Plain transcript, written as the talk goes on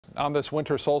On this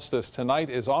winter solstice, tonight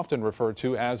is often referred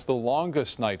to as the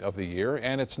longest night of the year,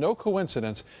 and it's no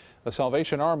coincidence the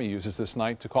Salvation Army uses this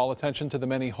night to call attention to the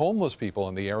many homeless people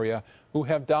in the area who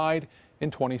have died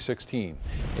in 2016.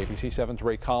 ABC 7's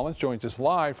Ray Collins joins us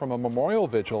live from a memorial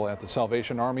vigil at the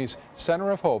Salvation Army's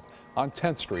Center of Hope on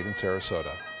 10th Street in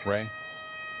Sarasota. Ray?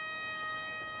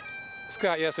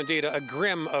 Scott, yes, indeed, a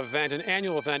grim event, an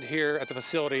annual event here at the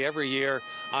facility every year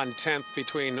on 10th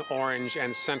between Orange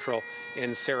and Central in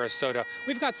Sarasota.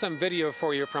 We've got some video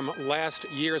for you from last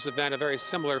year's event, a very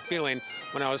similar feeling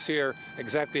when I was here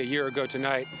exactly a year ago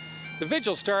tonight. The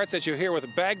vigil starts, as you hear,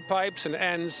 with bagpipes and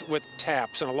ends with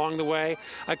taps. And along the way,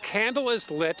 a candle is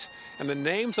lit and the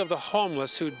names of the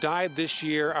homeless who died this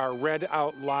year are read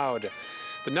out loud.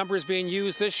 The numbers being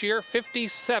used this year,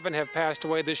 57 have passed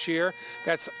away this year.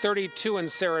 That's 32 in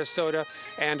Sarasota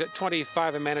and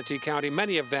 25 in Manatee County.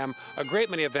 Many of them, a great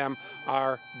many of them,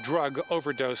 are drug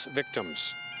overdose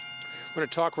victims. I'm going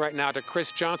to talk right now to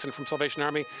Chris Johnson from Salvation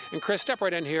Army. And Chris, step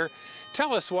right in here.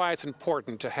 Tell us why it's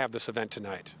important to have this event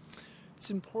tonight. It's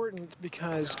important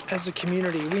because as a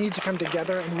community, we need to come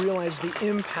together and realize the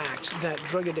impact that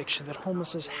drug addiction, that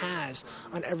homelessness has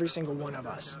on every single one of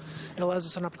us. It allows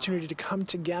us an opportunity to come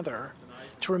together,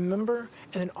 to remember,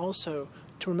 and then also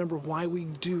to remember why we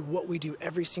do what we do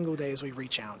every single day as we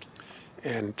reach out.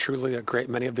 And truly a great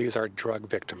many of these are drug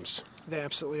victims. They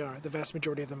absolutely are. The vast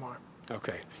majority of them are.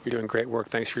 Okay, you're doing great work.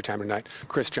 Thanks for your time tonight.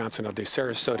 Chris Johnson of the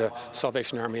Sarasota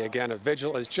Salvation Army. Again, a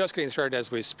vigil is just getting started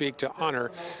as we speak to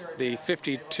honor the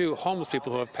 52 homeless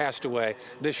people who have passed away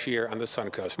this year on the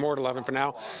Suncoast. More at 11 for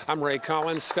now. I'm Ray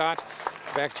Collins. Scott,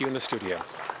 back to you in the studio.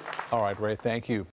 All right, Ray, thank you.